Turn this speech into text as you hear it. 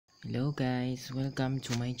Hello guys, welcome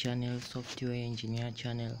to my channel, software engineer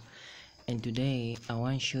channel, and today I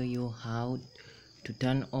want to show you how to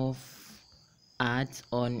turn off ads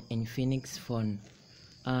on Infinix phone.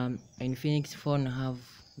 Infinix phone have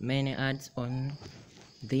many ads on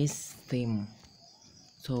this theme,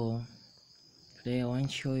 so today I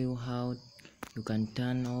want to show you how you can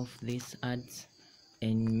turn off these ads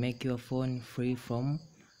and make your phone free from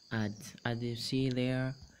ads. As you see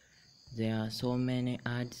there are so many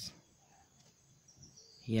ads.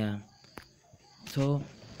 So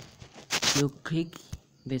you click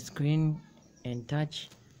the screen and touch,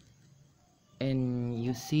 and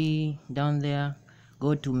you see down there,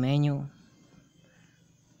 go to menu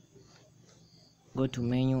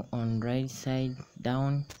on right side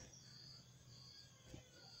down.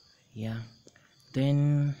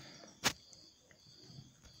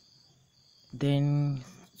 Then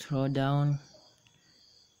scroll down,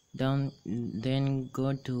 then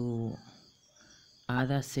go to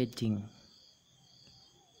other setting.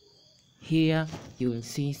 Here you will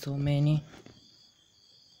see so many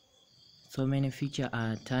features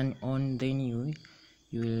are turned on. Then you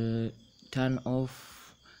will turn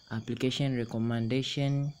off application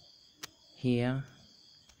recommendation. Here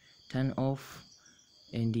turn off,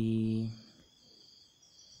 and the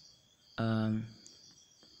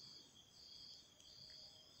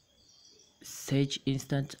search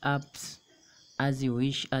instant apps as you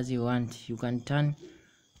wish, as you want. You can turn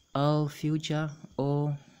all future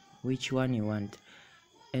or which one you want,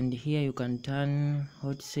 and here you can turn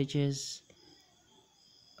hot searches,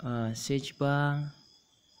 search bar,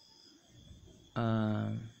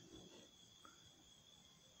 and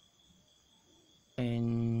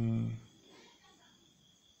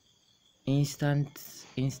instant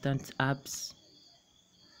apps.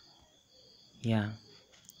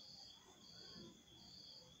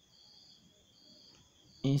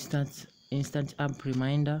 Instant app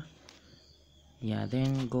reminder.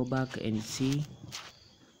 Then go back and see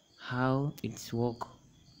how it's work.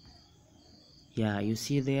 You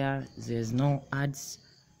see there's no ads.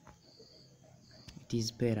 It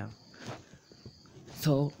is better,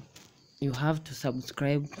 so you have to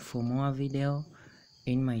subscribe for more video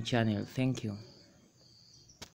in my channel. Thank you.